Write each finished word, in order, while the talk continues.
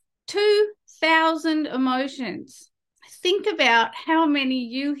1,000 emotions. Think about how many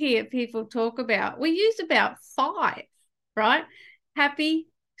you hear people talk about. We use about 5, right? Happy,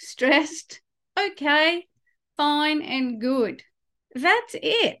 stressed, okay, fine, and good. That's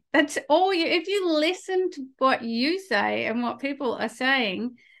it. That's all you, if you listen to what you say and what people are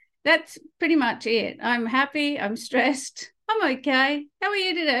saying, that's pretty much it. I'm happy, I'm stressed, I'm okay. How are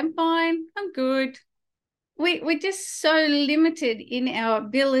you today? I'm fine, I'm good. We're just so limited in our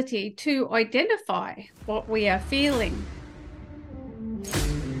ability to identify what we are feeling.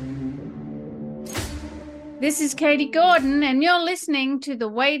 This is Katie Gordon, and you're listening to the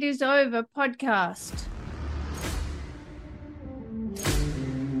Wait Is Over podcast.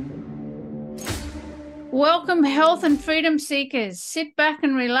 Welcome, health and freedom seekers. Sit back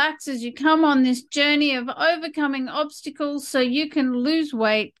and relax as you come on this journey of overcoming obstacles so you can lose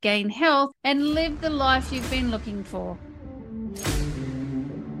weight, gain health, and live the life you've been looking for.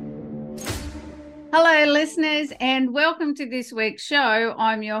 Hello, listeners, and welcome to this week's show.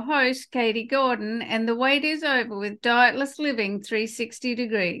 I'm your host, Katie Gordon, and the wait is over with Dietless Living 360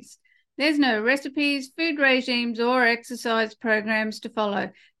 degrees. There's no recipes, food regimes, or exercise programs to follow.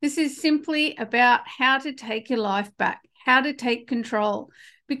 This is simply about how to take your life back, how to take control,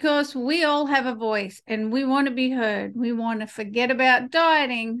 because we all have a voice and we want to be heard. We want to forget about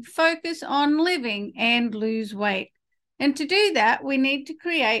dieting, focus on living, and lose weight. And to do that, we need to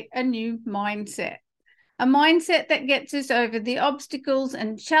create a new mindset. A mindset that gets us over the obstacles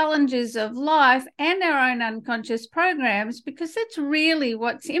and challenges of life and our own unconscious programs, because that's really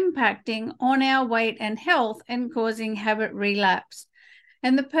what's impacting on our weight and health and causing habit relapse.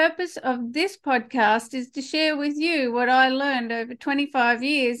 And the purpose of this podcast is to share with you what I learned over 25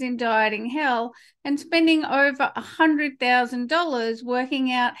 years in dieting hell and spending over $100,000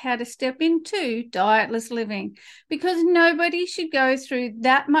 working out how to step into dietless living, because nobody should go through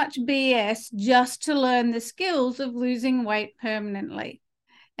that much BS just to learn the skills of losing weight permanently.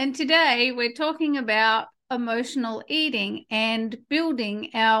 And today we're talking about emotional eating and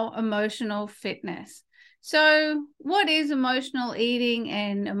building our emotional fitness. So what is emotional eating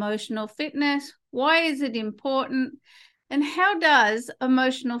and emotional fitness? Why is it important? And how does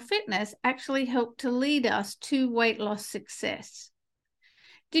emotional fitness actually help to lead us to weight loss success?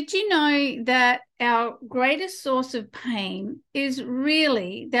 Did you know that our greatest source of pain is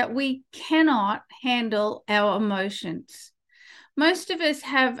really that we cannot handle our emotions? Most of us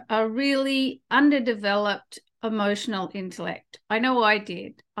have a really underdeveloped emotional intellect. I know I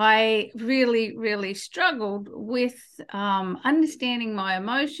did. I really, really struggled with understanding my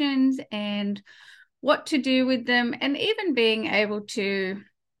emotions and what to do with them, and even being able to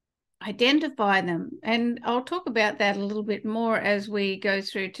identify them. And I'll talk about that a little bit more as we go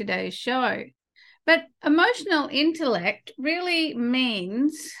through today's show. But emotional intellect really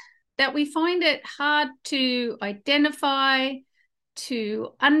means that we find it hard to identify, to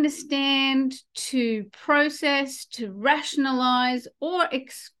understand, to process, to rationalize, or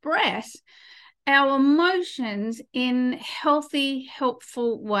express our emotions in healthy,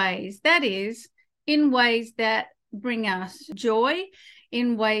 helpful ways. That is, in ways that bring us joy,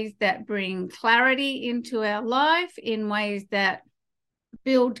 in ways that bring clarity into our life, in ways that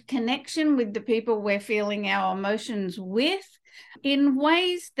build connection with the people we're feeling our emotions with, in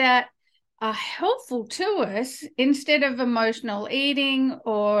ways that are helpful to us instead of emotional eating,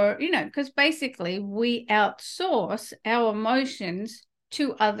 or, because basically we outsource our emotions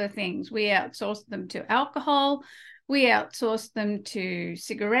to other things. We outsource them to alcohol, we outsource them to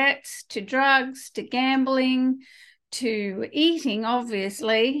cigarettes, to drugs, to gambling, to eating,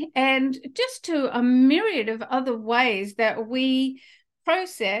 obviously, and just to a myriad of other ways that we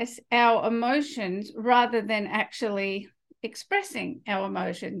process our emotions rather than actually expressing our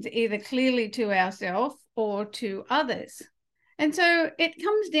emotions, either clearly to ourselves or to others. And so it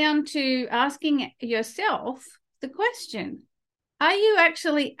comes down to asking yourself the question, are you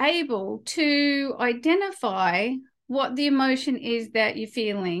actually able to identify what the emotion is that you're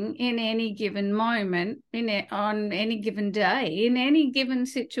feeling in any given moment, on any given day, in any given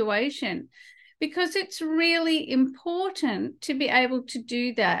situation? Because it's really important to be able to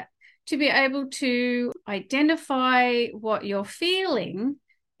do that, to be able to identify what you're feeling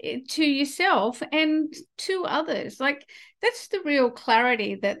to yourself and to others. Like, that's the real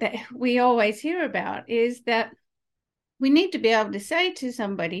clarity that we always hear about, is that we need to be able to say to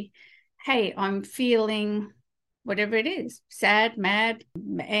somebody, hey, I'm feeling whatever it is, sad, mad,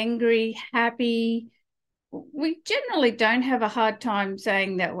 angry, happy. We generally don't have a hard time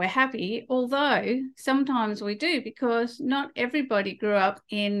saying that we're happy, although sometimes we do, because not everybody grew up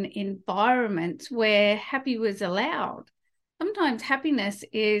in environments where happy was allowed. sometimes happiness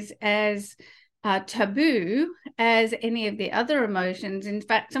is as taboo as any of the other emotions. In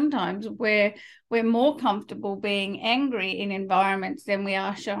fact, sometimes we're more comfortable being angry in environments than we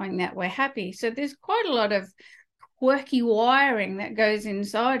are showing that we're happy. So there's quite a lot of quirky wiring that goes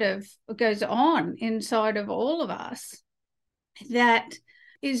on inside of all of us that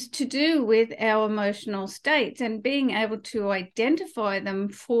is to do with our emotional states, and being able to identify them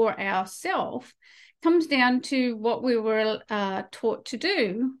for ourselves comes down to what we were taught to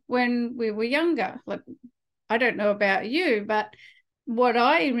do when we were younger. Like, I don't know about you, but what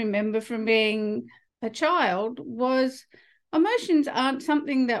I remember from being a child was emotions aren't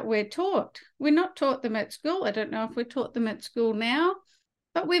something that we're taught. We're not taught them at school. I don't know if we're taught them at school now,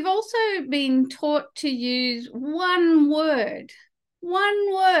 but we've also been taught to use one word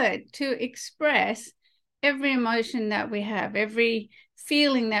to express every emotion that we have, every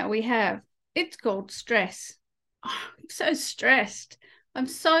feeling that we have. It's called stress. Oh, I'm so stressed. I'm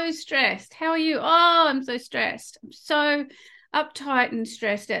so stressed. How are you? Oh, I'm so stressed. I'm so uptight and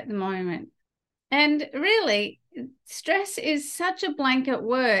stressed at the moment. And really, stress is such a blanket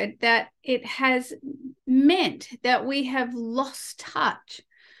word that it has meant that we have lost touch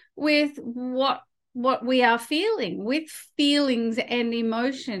with what we are feeling, with feelings and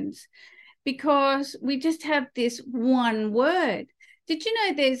emotions, because we just have this one word. Did you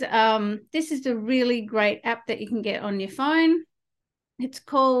know there's this is a really great app that you can get on your phone? It's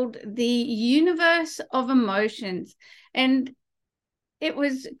called the Universe of Emotions, and it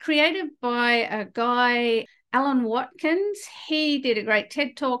was created by a guy, Alan Watkins. He did a great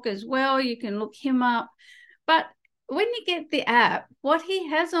TED Talk as well. You can look him up. But when you get the app, what he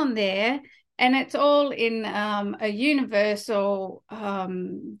has on there, and it's all in a universal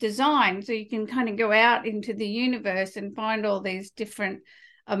design, so you can kind of go out into the universe and find all these different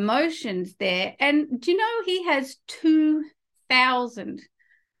emotions there. And do you know he has 2,000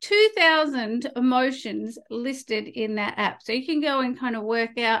 emotions listed in that app? So you can go and kind of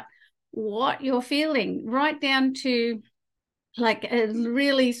work out what you're feeling, right down to like a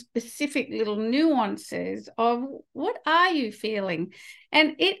really specific little nuances of what are you feeling.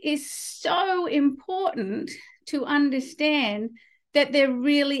 And it is so important to understand that there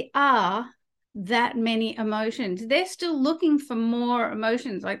really are that many emotions. They're still looking for more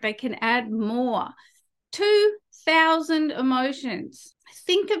emotions, like they can add more. 2,000 emotions.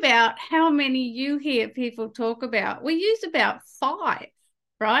 Think about how many you hear people talk about. We use about 5,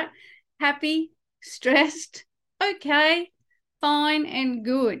 right? Happy, stressed, okay, fine, and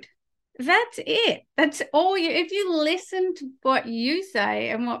good. That's it. That's all you. If you listen to what you say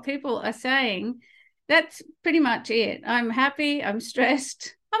and what people are saying, that's pretty much it. I'm happy, I'm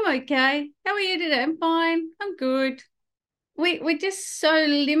stressed, I'm okay. How are you today? I'm fine, I'm good. We're just so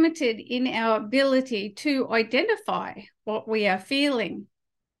limited in our ability to identify what we are feeling.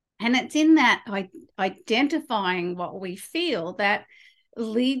 And it's in that identifying what we feel that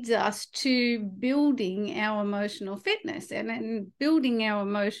leads us to building our emotional fitness. And in building our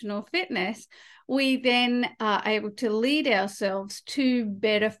emotional fitness, we then are able to lead ourselves to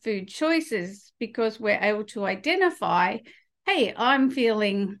better food choices, because we're able to identify, hey, I'm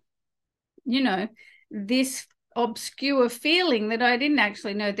feeling, this obscure feeling that I didn't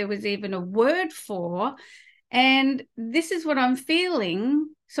actually know there was even a word for. And this is what I'm feeling.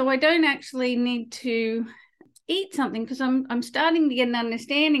 So I don't actually need to eat something, because I'm starting to get an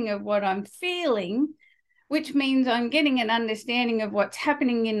understanding of what I'm feeling, which means I'm getting an understanding of what's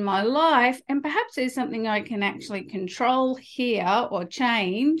happening in my life. And perhaps there's something I can actually control here or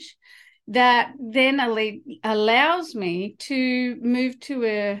change that then allows me to move to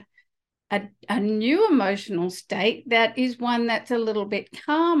a new emotional state that is one that's a little bit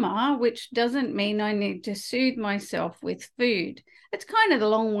calmer, which doesn't mean I need to soothe myself with food. It's kind of the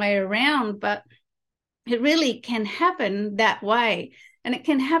long way around, but it really can happen that way. And it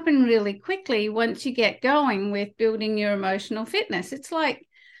can happen really quickly once you get going with building your emotional fitness. It's like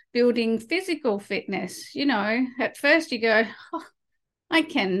building physical fitness. At first you go, oh, I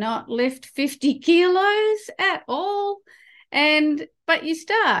cannot lift 50 kilos at all. But you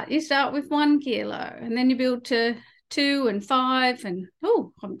start with 1 kilo, and then you build to 2 and 5, and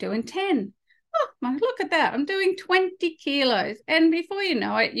I'm doing 10. Oh, look at that. I'm doing 20 kilos. And before you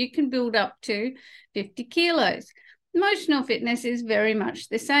know it, you can build up to 50 kilos. Emotional fitness is very much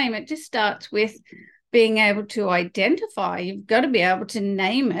the same. It just starts with being able to identify. You've got to be able to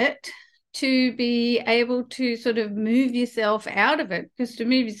name it to be able to sort of move yourself out of it, because to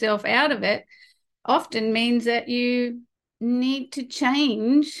move yourself out of it often means that you need to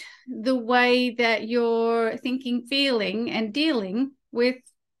change the way that you're thinking, feeling, and dealing with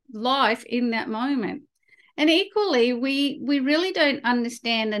life in that moment. And equally, we really don't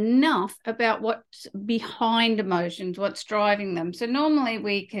understand enough about what's behind emotions, what's driving them. So normally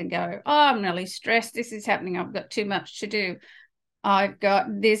we can go, oh, I'm really stressed. This is happening. I've got too much to do. I've got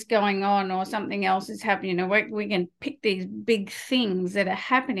this going on, or something else is happening. You know, we can pick these big things that are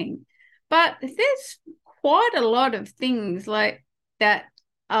happening. But there's quite a lot of things like that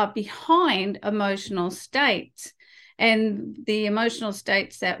are behind emotional states and the emotional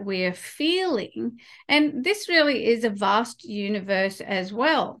states that we're feeling. And this really is a vast universe as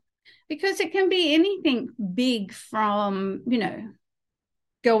well, because it can be anything big from, you know,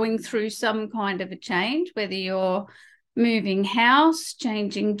 going through some kind of a change, whether you're moving house,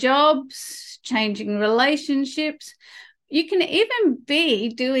 changing jobs, changing relationships. You can even be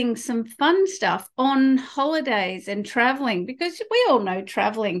doing some fun stuff on holidays and traveling, because we all know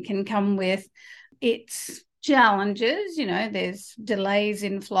traveling can come with its challenges. You know, there's delays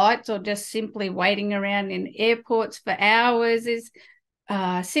in flights, or just simply waiting around in airports for hours. There's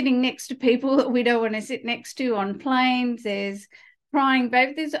sitting next to people that we don't want to sit next to on planes. There's crying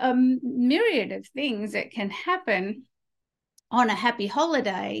baby. There's a myriad of things that can happen on a happy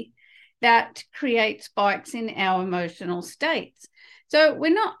holiday that create spikes in our emotional states. So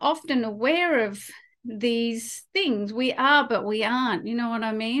we're not often aware of these things. We are, but we aren't. You know what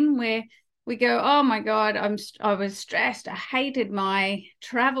I mean? Where we go, oh my God, I was stressed. I hated my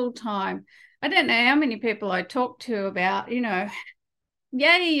travel time. I don't know how many people I talk to about, you know,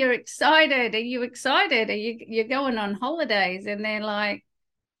 yay, you're excited. Are you excited? You're going on holidays? And they're like,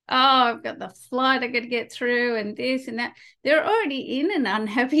 oh, I've got the flight I got to get through and this and that. They're already in an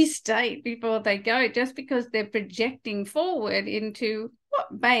unhappy state before they go, just because they're projecting forward into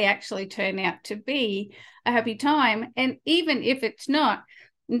what may actually turn out to be a happy time. And even if it's not,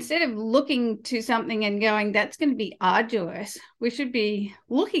 instead of looking to something and going, that's going to be arduous, we should be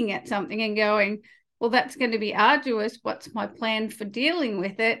looking at something and going, well, that's going to be arduous. What's my plan for dealing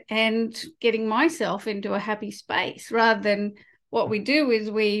with it and getting myself into a happy space? Rather than what we do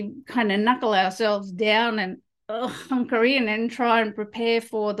is we kind of knuckle ourselves down and hunker in and try and prepare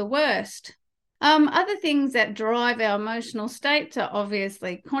for the worst. Other things that drive our emotional states are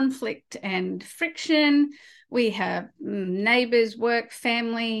obviously conflict and friction. We have neighbors, work,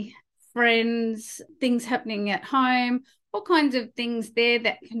 family, friends, things happening at home, all kinds of things there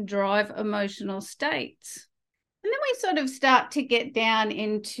that can drive emotional states. And then we sort of start to get down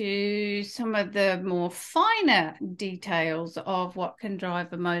into some of the more finer details of what can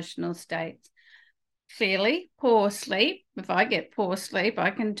drive emotional states. Clearly, poor sleep. If I get poor sleep, I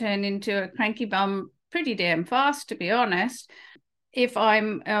can turn into a cranky bum pretty damn fast, to be honest. If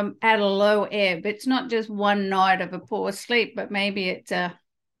I'm at a low ebb, it's not just one night of a poor sleep, but maybe it's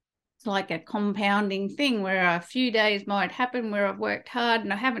like a compounding thing where a few days might happen where I've worked hard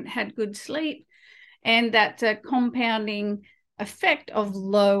and I haven't had good sleep. And that's a compounding effect of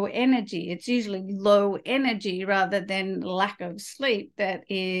low energy. It's usually low energy rather than lack of sleep that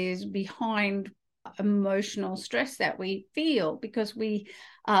is behind emotional stress that we feel, because we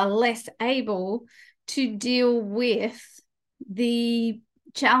are less able to deal with the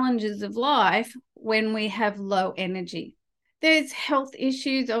challenges of life when we have low energy. There's health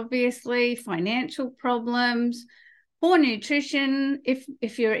issues, obviously, financial problems, poor nutrition.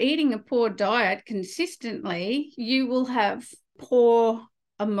 If you're eating a poor diet consistently, you will have poor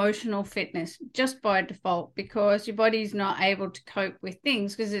emotional fitness just by default, because your body's not able to cope with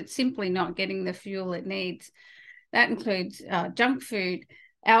things because it's simply not getting the fuel it needs. That includes junk food,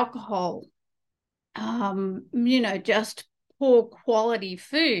 alcohol, just poor quality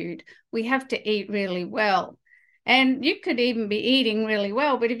food. We have to eat really well. And you could even be eating really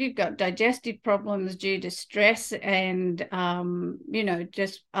well, but if you've got digestive problems due to stress and,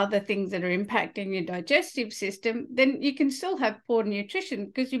 just other things that are impacting your digestive system, then you can still have poor nutrition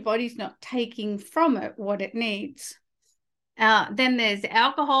because your body's not taking from it what it needs. Then there's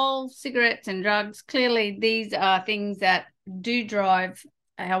alcohol, cigarettes, and drugs. Clearly, these are things that do drive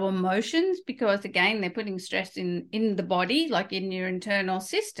our emotions because, again, they're putting stress in the body, like in your internal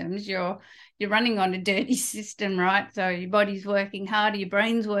systems. You're running on a dirty system, right? So your body's working harder, your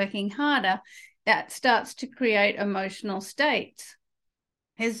brain's working harder. That starts to create emotional states.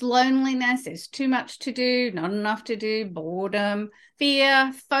 There's loneliness, there's too much to do, not enough to do, boredom,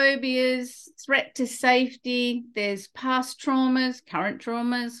 fear, phobias, threat to safety. There's past traumas, current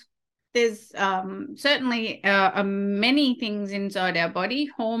traumas. There's certainly many things inside our body,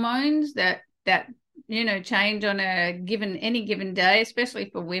 hormones that change on any given day,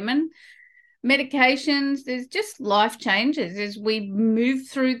 especially for women. Medications, there's just life changes as we move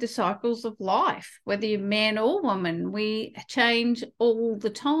through the cycles of life, whether you're man or woman, we change all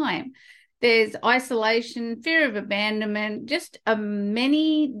the time. There's isolation, fear of abandonment, just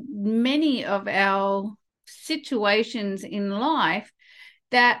many of our situations in life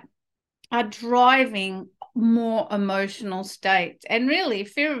that are driving more emotional states. And really,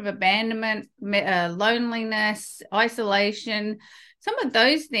 fear of abandonment, loneliness, isolation, some of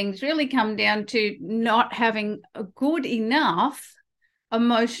those things really come down to not having a good enough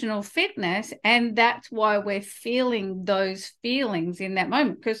emotional fitness. And that's why we're feeling those feelings in that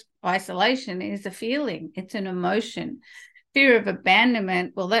moment, because isolation is a feeling, it's an emotion. Fear of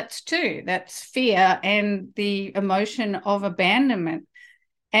abandonment, well, that's too. That's fear and the emotion of abandonment.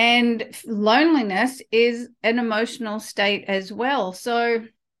 And loneliness is an emotional state as well. So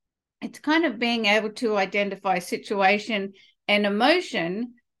it's kind of being able to identify situation and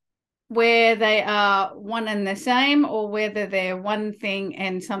emotion where they are one and the same, or whether they're one thing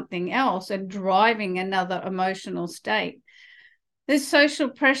and something else and driving another emotional state. There's social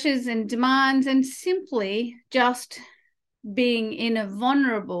pressures and demands, and simply just being in a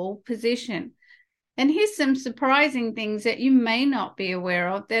vulnerable position. And here's some surprising things that you may not be aware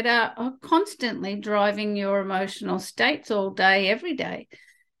of that are constantly driving your emotional states all day, every day.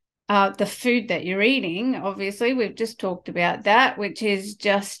 The food that you're eating, obviously, we've just talked about that, which is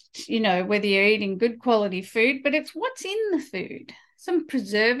just, whether you're eating good quality food, but it's what's in the food. Some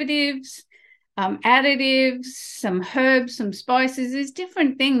preservatives, additives, some herbs, some spices. There's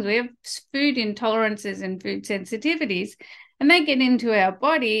different things. We have food intolerances and food sensitivities, and they get into our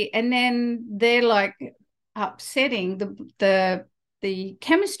body, and then they're like upsetting the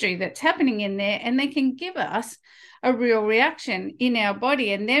chemistry that's happening in there, and they can give us a real reaction in our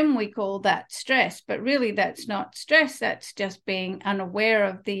body. And then we call that stress, but really that's not stress. That's just being unaware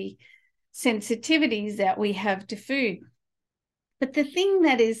of the sensitivities that we have to food. But the thing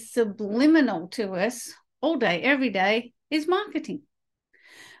that is subliminal to us all day, every day, is marketing.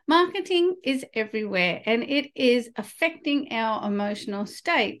 Marketing is everywhere, and it is affecting our emotional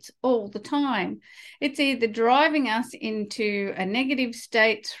states all the time. It's either driving us into a negative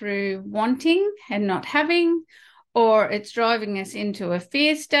state through wanting and not having, or it's driving us into a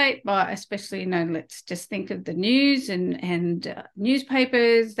fear state by, especially, let's just think of the news and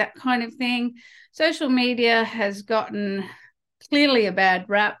newspapers, that kind of thing. Social media has gotten clearly a bad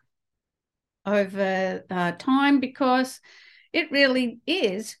rap over time, because it really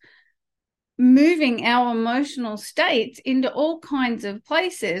is moving our emotional states into all kinds of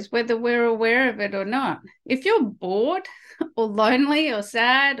places, whether we're aware of it or not. If you're bored or lonely or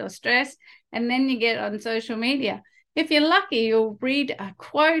sad or stressed, and then you get on social media, if you're lucky, you'll read a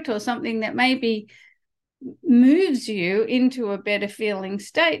quote or something that maybe moves you into a better feeling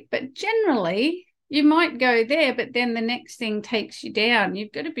state. But generally, you might go there, but then the next thing takes you down.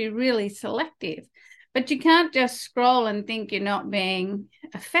 You've got to be really selective. But you can't just scroll and think you're not being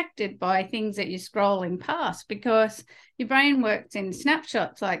affected by things that you're scrolling past, because your brain works in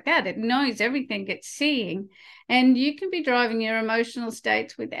snapshots like that. It knows everything it's seeing, and you can be driving your emotional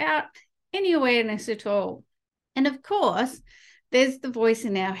states without any awareness at all. And of course, there's the voice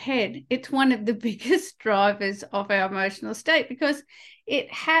in our head. It's one of the biggest drivers of our emotional state, because it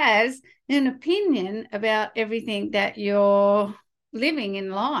has an opinion about everything that you're living in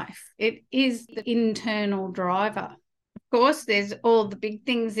life. It is the internal driver. Of course, there's all the big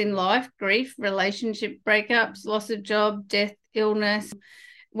things in life: grief, relationship breakups, loss of job, death, illness,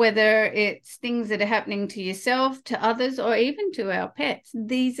 whether it's things that are happening to yourself, to others, or even to our pets.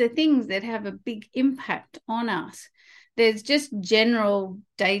 These are things that have a big impact on us. There's just general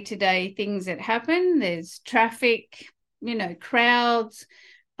day-to-day things that happen. There's traffic, crowds,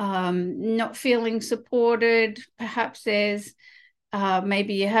 not feeling supported. Perhaps there's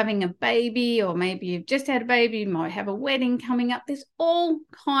maybe you're having a baby, or maybe you've just had a baby, you might have a wedding coming up. There's all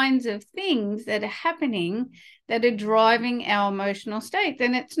kinds of things that are happening that are driving our emotional state.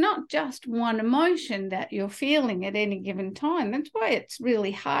 And it's not just one emotion that you're feeling at any given time. That's why it's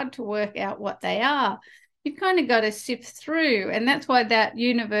really hard to work out what they are. You've kind of got to sift through. And that's why that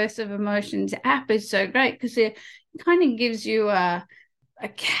Universe of Emotions app is so great, because it kind of gives you a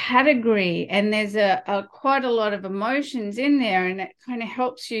category, and there's quite a lot of emotions in there, and it kind of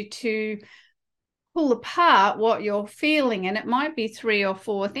helps you to pull apart what you're feeling. And it might be 3 or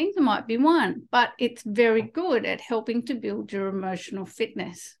 4 things, it might be one, but it's very good at helping to build your emotional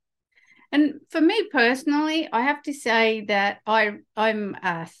fitness. And for me personally, I have to say that I'm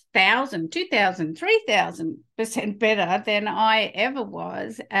 1,000, 2,000, 3,000% better than I ever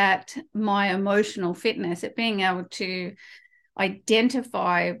was at my emotional fitness, at being able to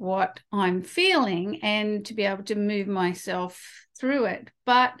identify what I'm feeling and to be able to move myself through it.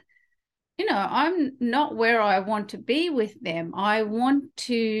 But, I'm not where I want to be with them. I want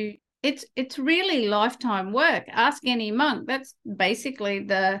to it's really lifetime work. Ask any monk. That's basically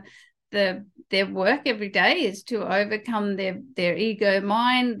their work every day, is to overcome their ego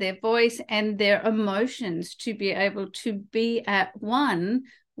mind, their voice, and their emotions, to be able to be at one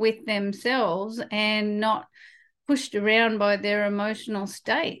with themselves and not pushed around by their emotional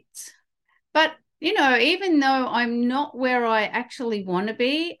states. But, even though I'm not where I actually want to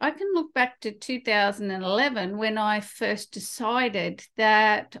be, I can look back to 2011 when I first decided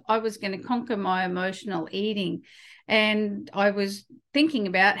that I was going to conquer my emotional eating. And I was thinking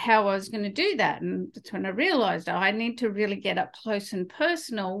about how I was going to do that. And that's when I realized I need to really get up close and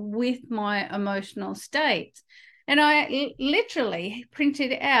personal with my emotional states. And I literally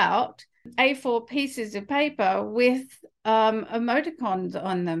printed out A4 pieces of paper with emoticons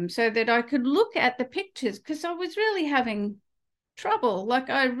on them so that I could look at the pictures, because I was really having trouble. Like,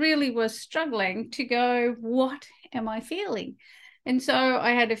 I really was struggling to go, what am I feeling? And so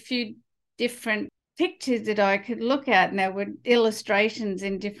I had a few different pictures that I could look at, and there were illustrations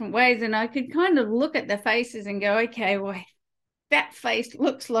in different ways, and I could kind of look at the faces and go, okay, well, that face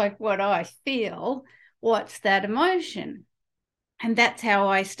looks like what I feel. What's that emotion? And that's how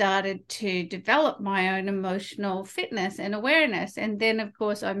I started to develop my own emotional fitness and awareness. And then, of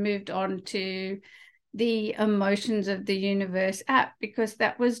course, I moved on to the Emotions of the Universe app, because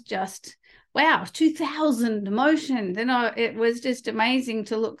that was just, wow, 2,000 emotions. And it was just amazing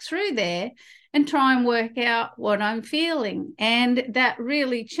to look through there and try and work out what I'm feeling. And that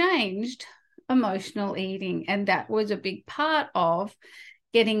really changed emotional eating. And that was a big part of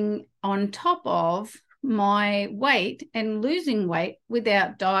getting on top of my weight and losing weight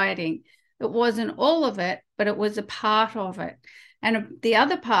without dieting. It wasn't all of it, but it was a part of it. And the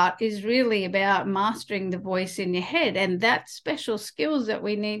other part is really about mastering the voice in your head. And that's special skills that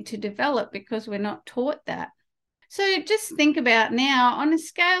we need to develop, because we're not taught that. So just think about now, on a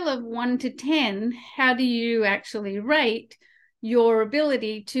scale of 1 to 10, how do you actually rate your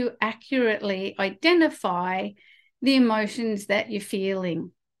ability to accurately identify the emotions that you're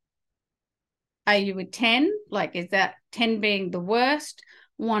feeling? Are you a 10? Like, is that 10 being the worst,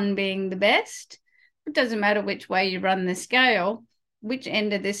 1 being the best? It doesn't matter which way you run the scale. Which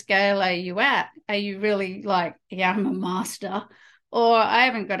end of the scale are you at? Are you really like, yeah, I'm a master, or I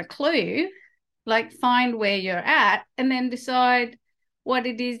haven't got a clue? Like, find where you're at and then decide what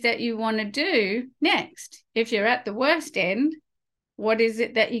it is that you want to do next. If you're at the worst end, what is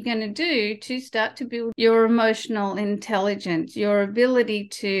it that you're going to do to start to build your emotional intelligence, your ability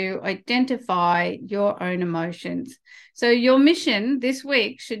to identify your own emotions? So your mission this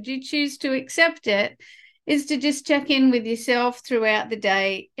week, should you choose to accept it, is to just check in with yourself throughout the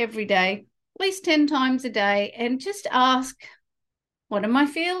day, every day, at least 10 times a day, and just ask, what am I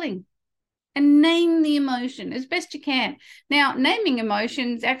feeling? And name the emotion as best you can. Now, naming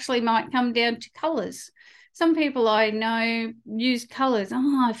emotions actually might come down to colors. Some people I know use colors.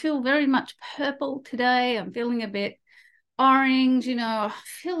 Oh, I feel very much purple today. I'm feeling a bit orange. I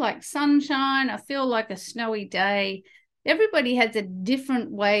feel like sunshine. I feel like a snowy day. Everybody has a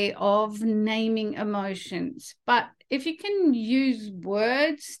different way of naming emotions. But if you can use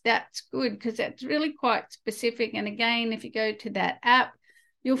words, that's good, because that's really quite specific. And again, if you go to that app,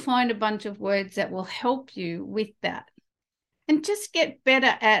 you'll find a bunch of words that will help you with that. And just get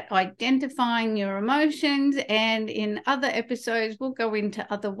better at identifying your emotions. And in other episodes, we'll go into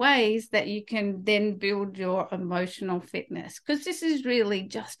other ways that you can then build your emotional fitness, because this is really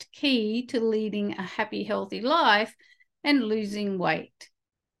just key to leading a happy, healthy life and losing weight.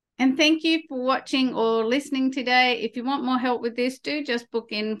 And thank you for watching or listening today. If you want more help with this, do just book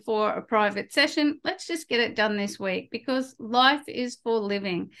in for a private session. Let's just get it done this week, because life is for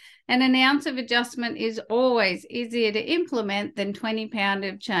living. And an ounce of adjustment is always easier to implement than 20 pounds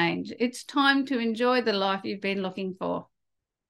of change. It's time to enjoy the life you've been looking for.